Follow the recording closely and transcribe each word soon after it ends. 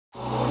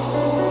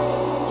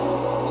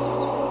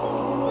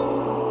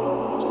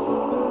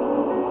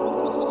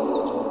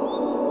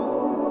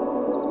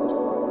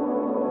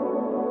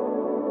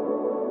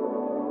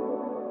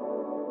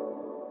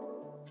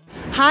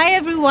Hi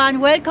everyone,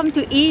 welcome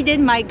to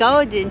Eden My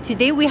Garden.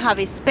 Today we have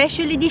a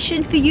special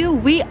edition for you.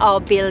 We are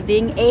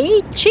building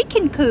a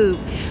chicken coop.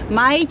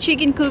 My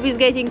chicken coop is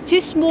getting too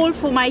small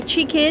for my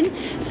chicken,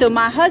 so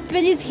my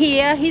husband is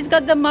here. He's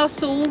got the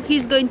muscle.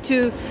 He's going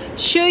to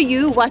show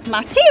you what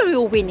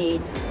material we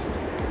need.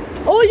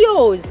 All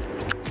yours.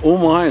 All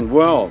mine.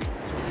 Well,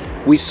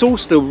 we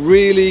sourced a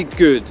really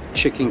good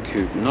chicken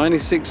coop,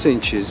 96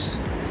 inches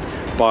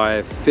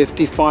by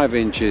 55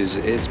 inches.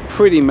 It's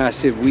pretty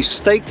massive. We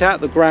staked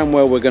out the ground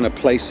where we're going to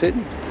place it,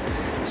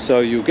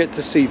 so you'll get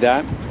to see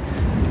that.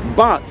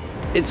 But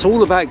it's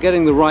all about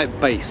getting the right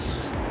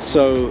base,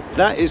 so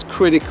that is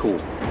critical.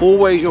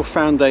 Always your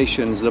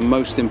foundation is the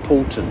most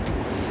important.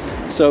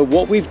 So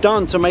what we've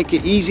done to make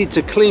it easy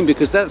to clean,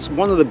 because that's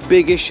one of the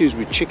big issues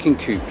with chicken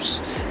coops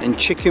and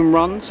chicken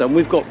runs, and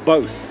we've got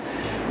both.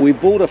 We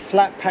bought a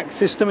flat pack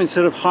system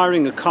instead of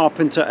hiring a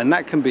carpenter, and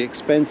that can be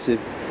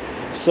expensive.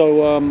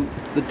 So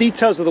the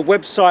details of the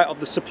website of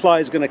the supply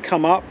is going to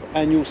come up,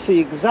 and you'll see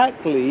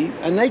exactly,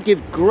 and they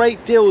give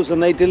great deals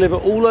and they deliver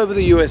all over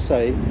the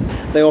USA.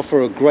 They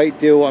offer a great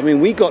deal. I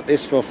mean, we got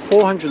this for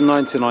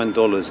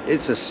 $499.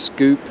 It's a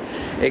scoop.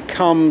 It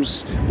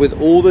comes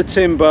with all the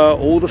timber,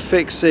 all the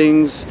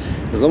fixings.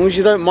 As long as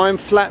you don't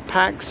mind flat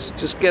packs,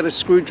 just get a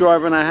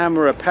screwdriver and a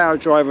hammer, a power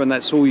driver, and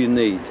that's all you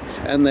need.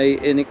 And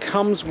it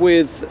comes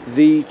with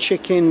the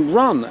chicken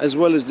run as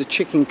well as the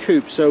chicken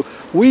coop. So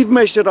we've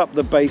measured up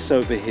the base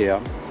over here.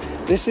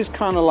 This is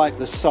kind of like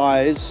the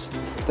size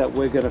that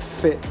we're going to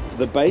fit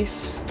the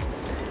base,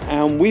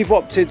 and we've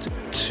opted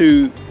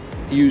to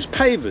use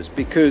pavers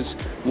because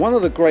one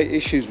of the great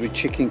issues with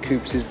chicken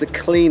coops is the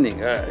cleaning.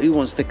 Who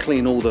wants to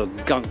clean all the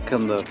gunk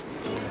and the,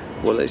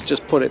 well, let's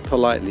just put it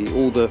politely,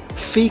 all the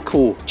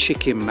fecal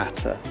chicken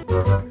matter?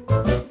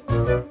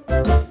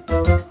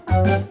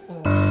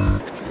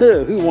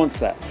 Who wants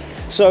that?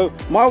 So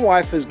my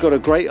wife has got a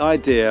great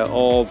idea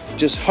of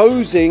just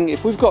hosing,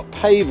 if we've got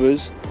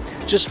pavers,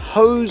 just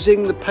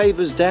hosing the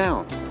pavers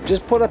down.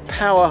 Just put a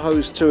power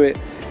hose to it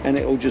and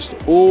it will just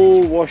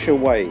all wash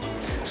away.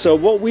 So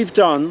what we've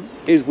done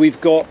is we've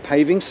got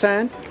paving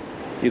sand.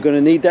 You're going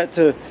to need that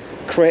to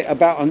create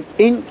about 1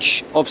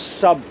 inch of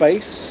sub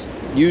base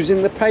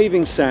using the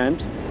paving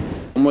sand,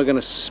 and we're going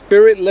to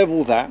spirit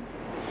level that.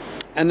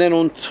 And then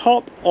on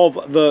top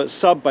of the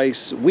sub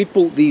base, we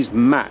bought these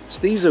mats.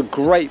 These are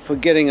great for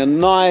getting a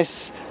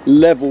nice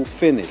level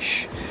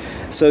finish.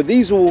 So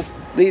these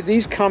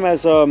come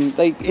as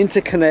they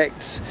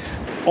interconnect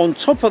on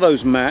top of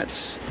those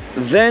mats.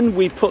 Then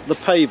we put the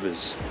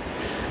pavers,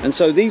 and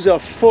so these are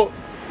foot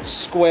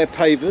square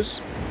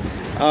pavers.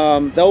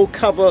 They'll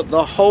cover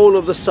the whole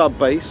of the sub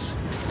base,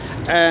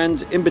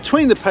 and in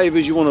between the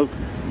pavers you want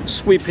to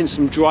sweep in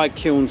some dry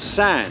kiln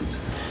sand.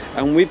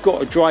 And we've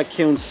got a dry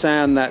kiln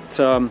sand that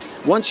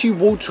once you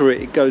water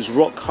it, it goes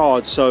rock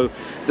hard, so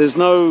there's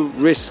no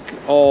risk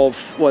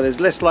of, well, there's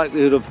less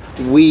likelihood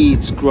of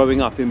weeds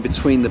growing up in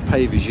between the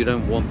pavers. You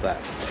don't want that.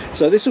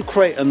 So this will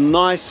create a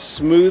nice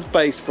smooth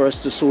base for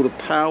us to sort of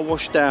power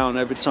wash down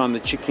every time the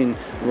chicken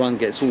run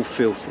gets all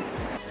filthy.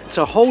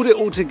 To hold it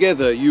all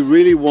together, you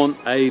really want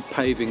a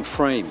paving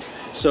frame.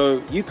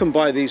 So you can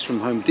buy these from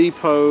Home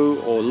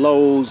Depot or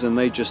Lowe's, and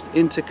they just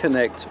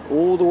interconnect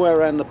all the way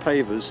around the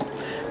pavers,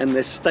 and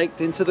they're staked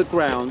into the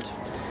ground.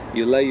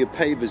 You lay your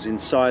pavers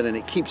inside and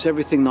it keeps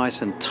everything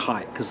nice and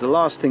tight, because the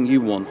last thing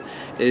you want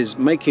is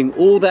making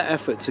all that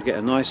effort to get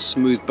a nice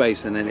smooth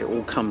base and then it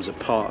all comes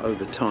apart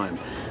over time.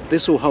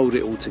 This will hold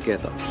it all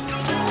together.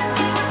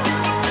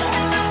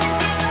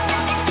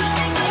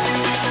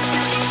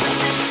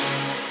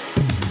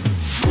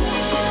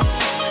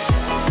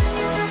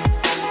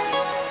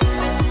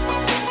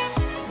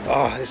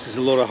 Oh, this is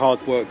a lot of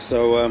hard work,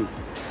 so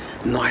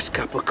nice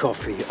cup of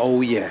coffee,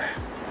 oh yeah.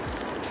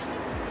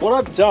 What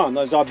I've done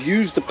is I've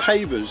used the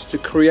pavers to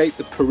create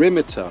the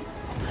perimeter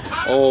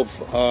of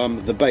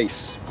the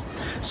base.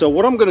 So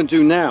what I'm going to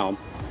do now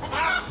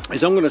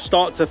is I'm going to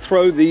start to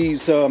throw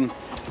these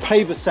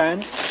paver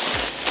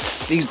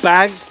sands, these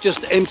bags,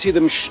 just empty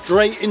them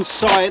straight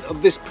inside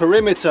of this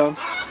perimeter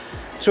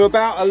to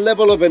about a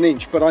level of 1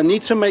 inch, but I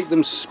need to make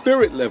them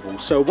spirit level.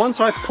 So once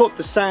I put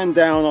the sand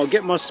down, I'll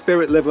get my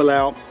spirit level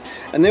out,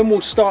 and then we'll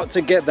start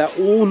to get that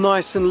all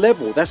nice and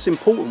level. That's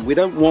important. We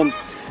don't want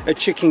a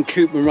chicken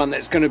coop and run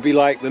that's going to be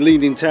like the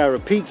Leaning Tower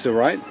of Pizza,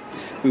 right?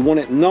 We want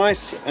it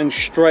nice and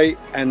straight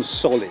and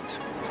solid.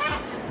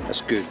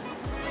 That's good.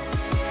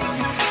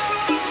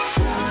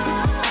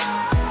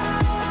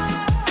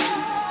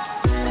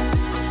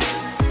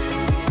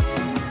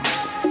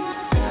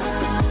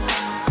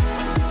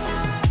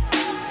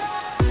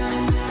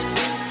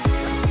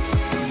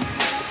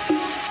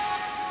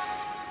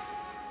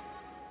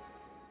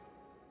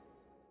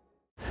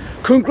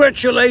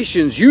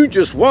 Congratulations, you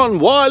just won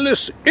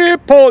wireless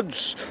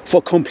earpods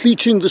for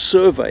completing the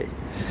survey.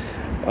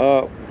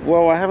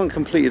 Well, I haven't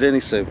completed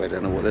any survey, I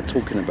don't know what they're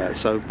talking about,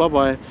 so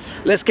bye-bye.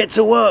 Let's get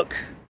to work.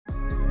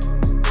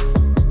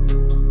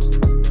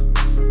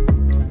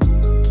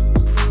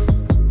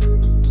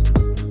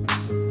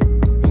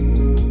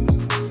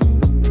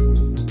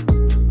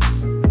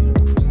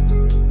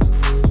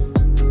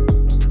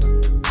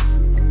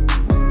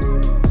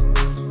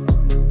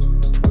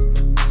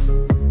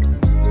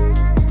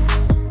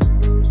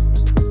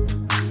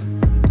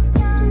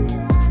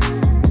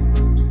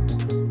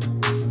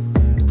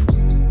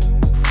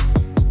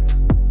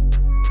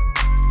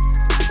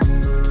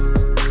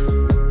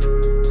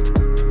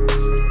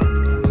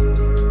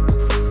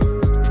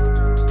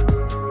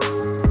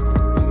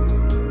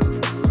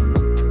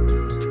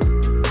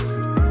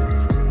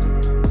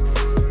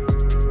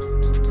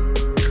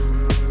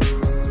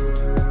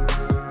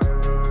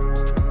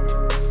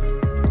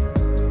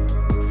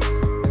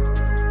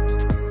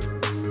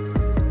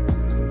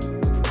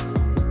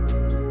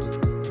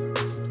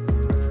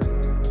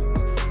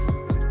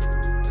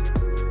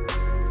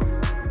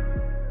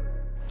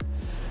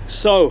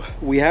 So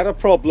we had a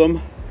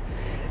problem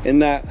in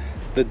that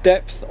the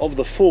depth of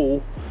the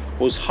fall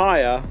was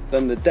higher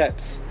than the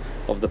depth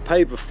of the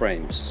paver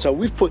frames. So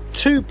we've put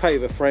 2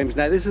 paver frames.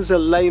 Now this is a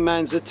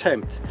layman's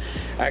attempt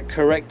at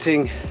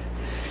correcting,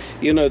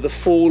 you know, the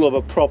fall of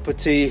a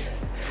property.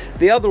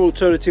 The other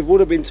alternative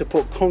would have been to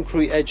put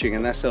concrete edging,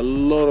 and that's a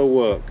lot of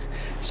work.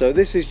 So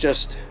this is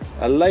just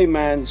a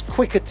layman's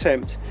quick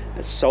attempt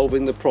at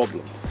solving the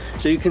problem.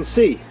 So you can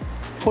see,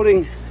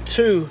 putting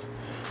 2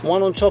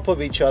 one on top of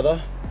each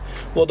other.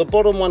 Well, the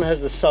bottom one has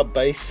the sub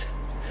base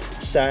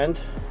sand,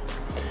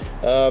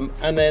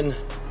 and then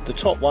the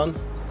top one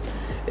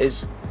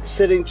is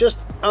sitting just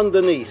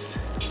underneath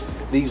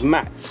these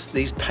mats,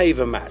 these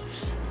paver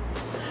mats.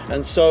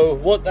 And so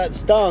what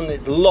that's done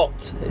is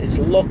locked. It's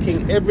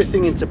locking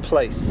everything into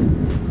place.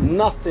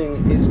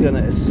 Nothing is going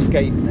to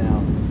escape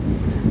now.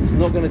 It's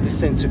not going to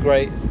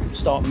disintegrate,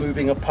 start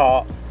moving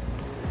apart.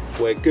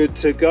 We're good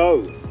to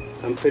go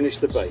and finish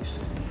the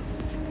base.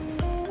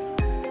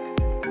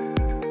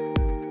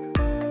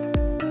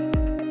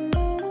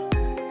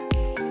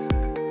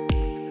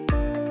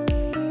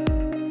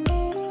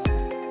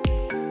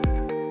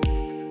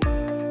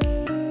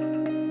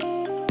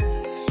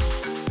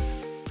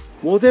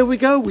 Well, there we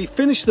go, we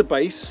finished the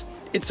base.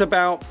 It's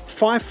about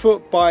 5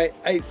 foot by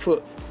 8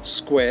 foot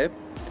square.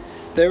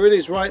 There it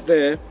is right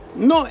there.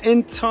 Not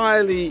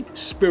entirely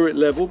spirit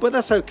level, but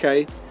that's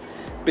okay,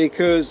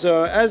 because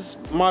as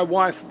my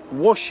wife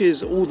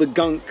washes all the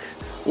gunk,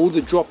 all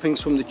the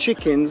droppings from the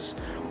chickens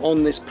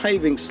on this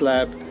paving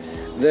slab,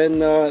 then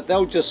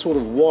they'll just sort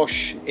of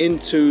wash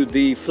into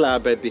the flower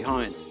bed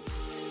behind.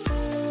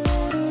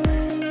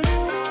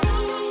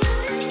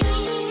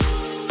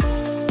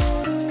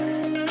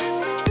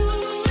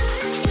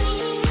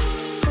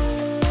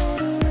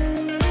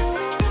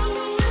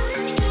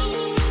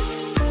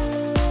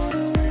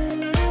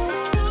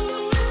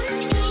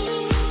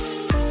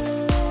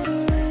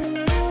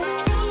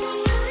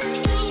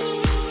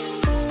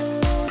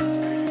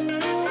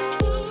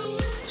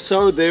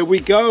 So there we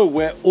go,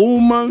 we're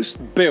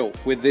almost built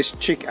with this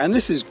chicken, and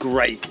this is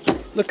great.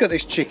 Look at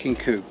this chicken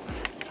coop.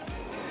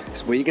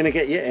 It's where you're gonna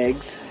get your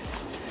eggs,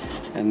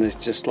 and there's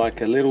just like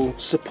a little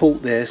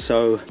support there,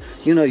 so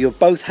you know your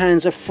both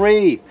hands are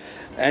free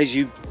as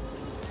you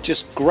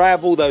just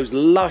grab all those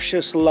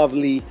luscious,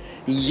 lovely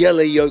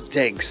yellow yolked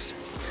eggs.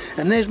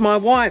 And there's my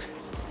wife.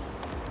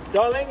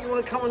 Darling, you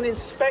want to come and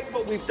inspect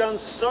what we've done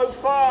so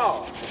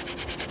far?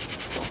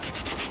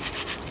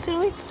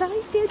 So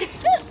excited.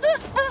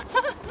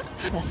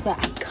 That's why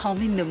I come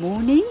in the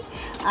morning,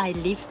 I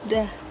lift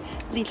the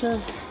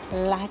little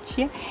latch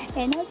here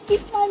and I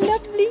give my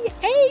lovely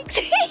eggs.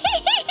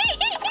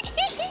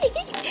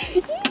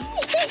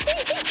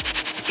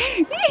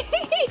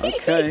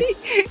 Okay,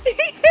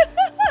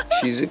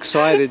 she's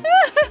excited.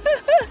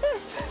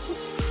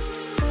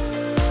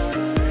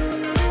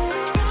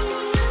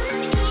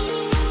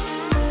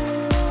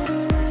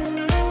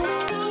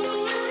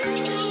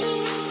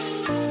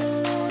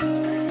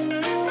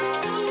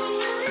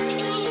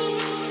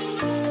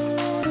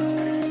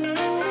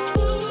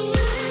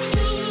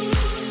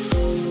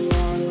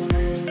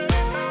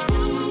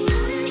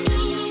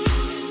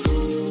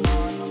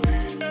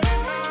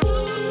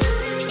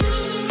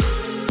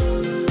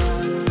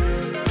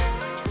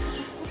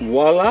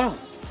 Voila,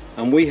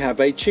 and we have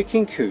a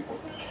chicken coop,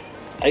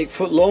 8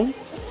 foot long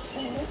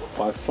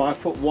by 5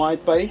 foot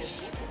wide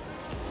base,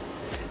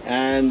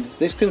 and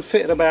this can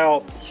fit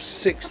about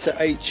 6 to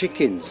 8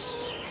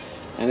 chickens,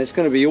 and it's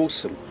going to be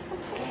awesome.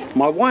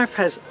 My wife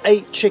has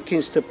 8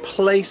 chickens to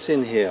place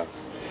in here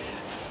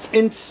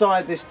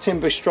inside this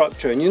timber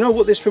structure, and you know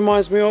what this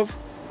reminds me of?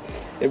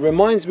 It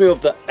reminds me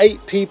of the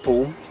 8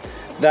 people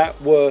that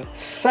were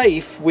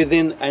safe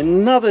within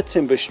another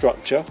timber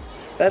structure.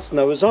 That's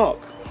Noah's Ark.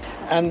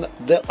 And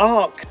the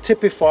ark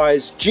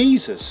typifies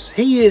Jesus.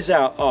 He is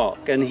our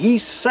ark, and he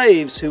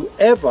saves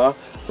whoever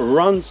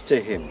runs to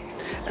him.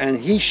 And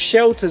he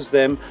shelters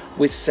them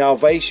with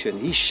salvation.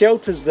 He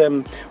shelters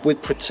them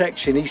with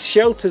protection. He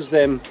shelters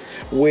them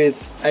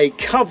with a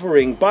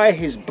covering by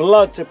his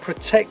blood to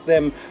protect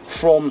them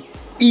from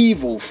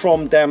evil,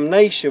 from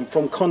damnation,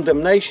 from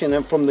condemnation,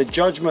 and from the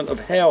judgment of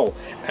hell.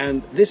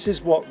 And this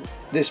is what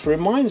this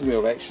reminds me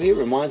of. Actually, it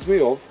reminds me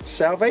of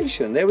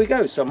salvation. There we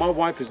go. So my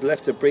wife is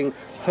left to bring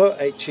her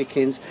 8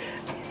 chickens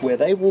where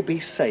they will be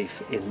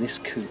safe in this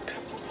coop.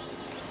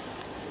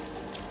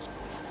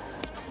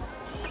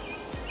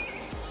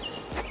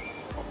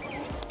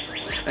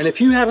 And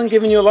if you haven't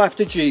given your life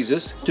to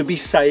Jesus, to be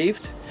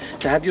saved,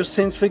 to have your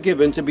sins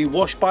forgiven, to be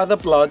washed by the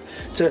blood,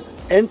 to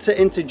enter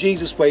into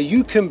Jesus where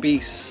you can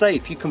be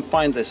safe, you can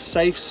find a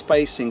safe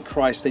space in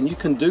Christ, then you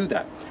can do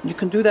that. You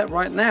can do that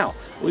right now.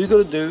 All you've got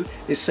to do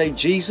is say,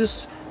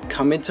 Jesus,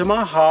 come into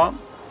my heart,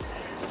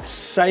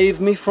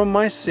 save me from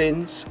my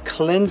sins,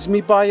 cleanse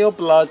me by your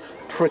blood,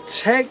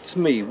 protect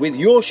me with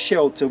your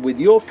shelter, with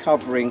your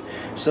covering,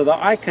 so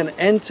that I can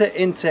enter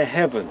into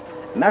heaven.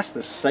 And that's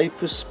the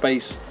safest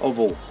space of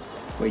all,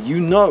 where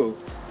you know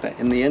that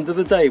in the end of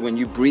the day, when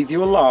you breathe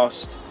your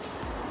last,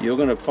 you're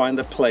going to find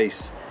a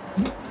place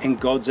in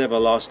God's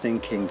everlasting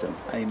kingdom.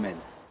 Amen.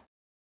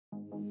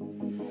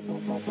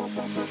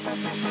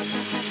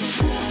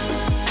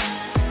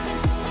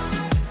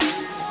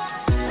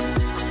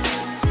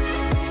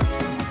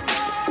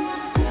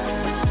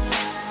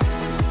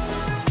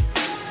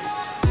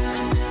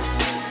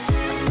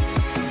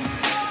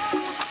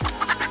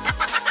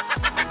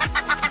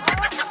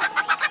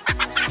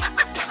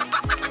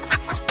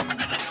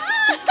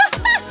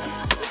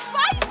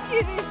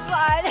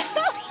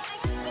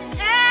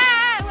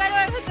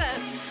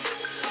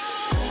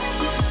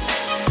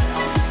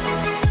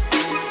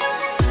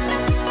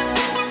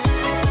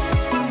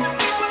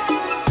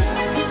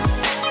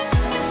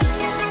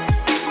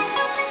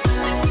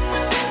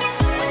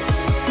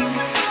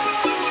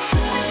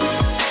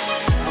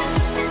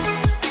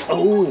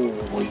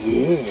 Oh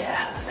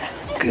yeah,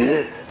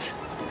 good.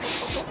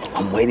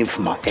 I'm waiting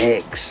for my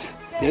eggs.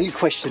 The only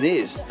question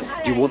is,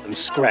 do you want them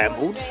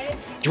scrambled? Do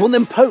you want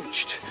them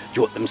poached?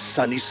 Do you want them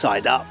sunny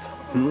side up?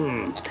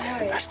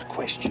 That's the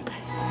question.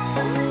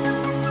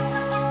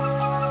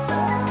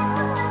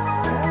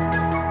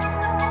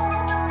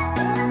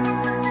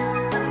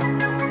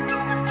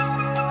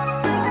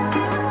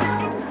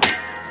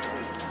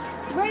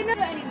 Wait, not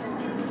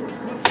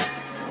anymore.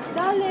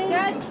 Darling.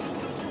 Dad.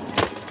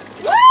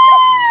 Woo!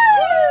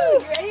 You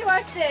ready?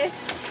 Watch this.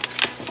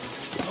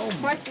 Oh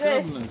my Watch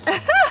this. goodness.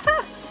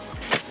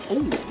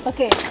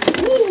 Okay.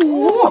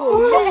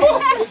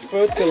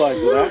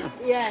 Fertilizer that.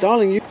 Yeah.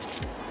 Darling, you...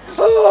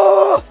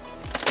 Oh,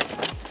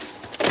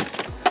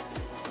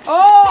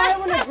 I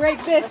want to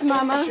break this,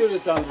 Mama. should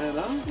have done,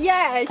 Hannah.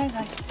 Yes. You're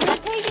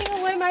taking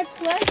away my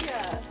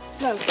pleasure.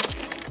 No.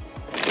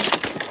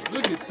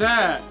 Look at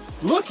that.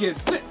 Look at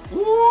that.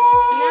 Woo!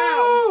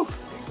 Now. You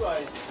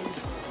guys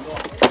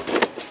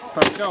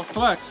Pascal,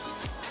 flex.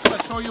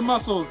 Flex, show your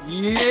muscles.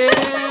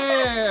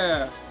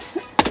 Yeah.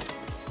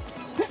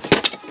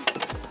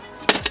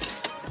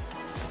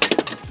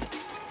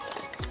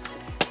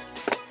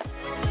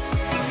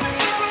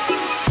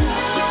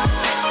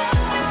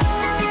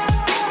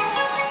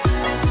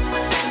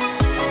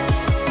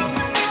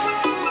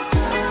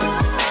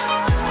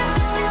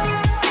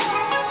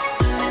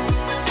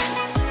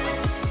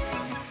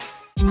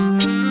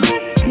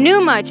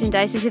 New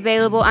merchandise is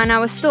available on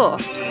our store.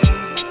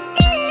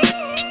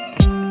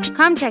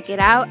 Come check it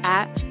out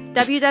at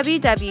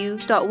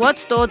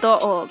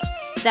www.whatstore.org.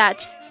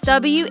 That's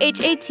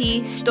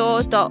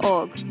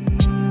WHATstore.org.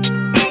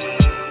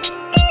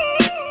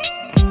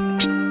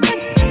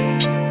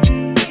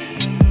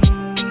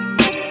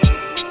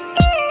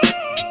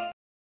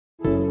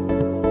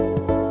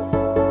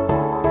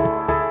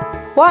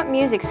 What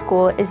Music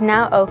School is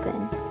now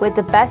open with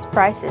the best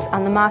prices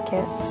on the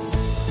market.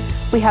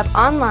 We have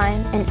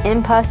online and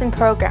in-person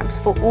programs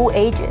for all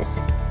ages.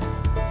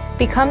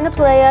 Become the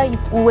player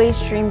you've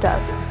always dreamed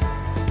of.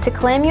 To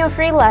claim your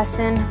free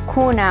lesson,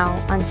 call now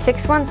on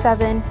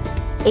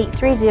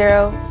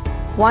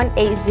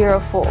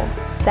 617-830-1804.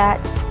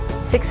 That's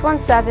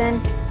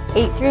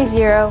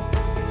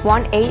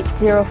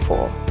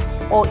 617-830-1804.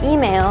 Or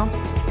email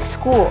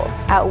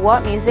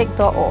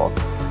school@whatmusic.org.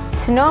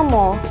 To know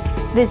more,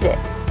 visit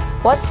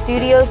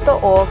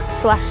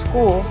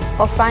whatstudios.org/school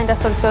or find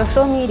us on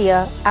social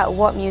media at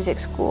What Music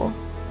School.